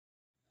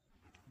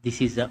This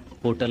is a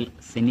hotel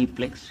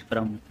Cineplex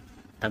from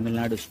Tamil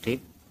Nadu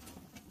state,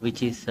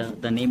 which is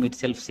the name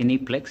itself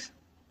Cineplex.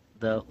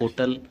 The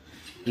hotel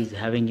is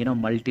having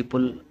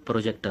multiple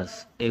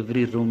projectors.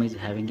 Every room is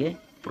having a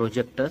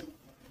projector,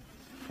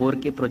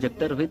 4K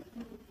projector with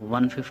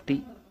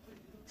 150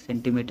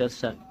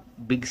 centimeters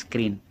big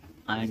screen,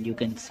 and you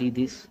can see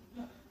this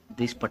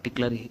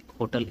particular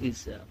hotel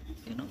is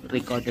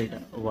recorded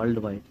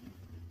worldwide.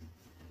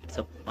 It's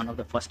one of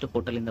the first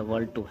hotel in the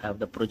world to have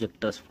the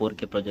projectors,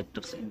 4K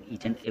projectors in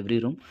each and every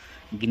room.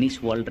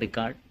 Guinness World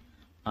Record,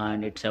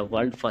 and it's a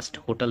world first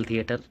hotel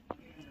theater.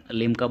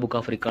 Limca Book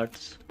of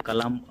Records,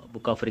 Kalam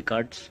Book of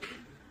Records,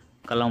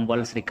 Kalam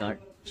World's Record.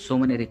 So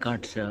many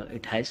records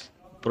it has.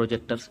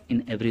 Projectors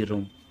in every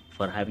room,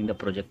 for having the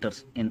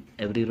projectors in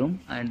every room,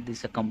 and this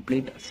is a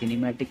complete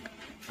cinematic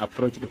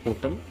approached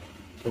hotel.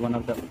 So one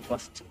of the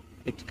first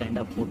its kind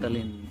of hotel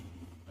in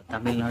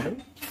Tamil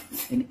Nadu,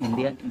 in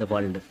India, in the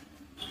world.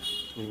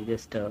 So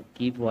just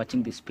keep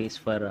watching this space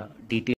for details.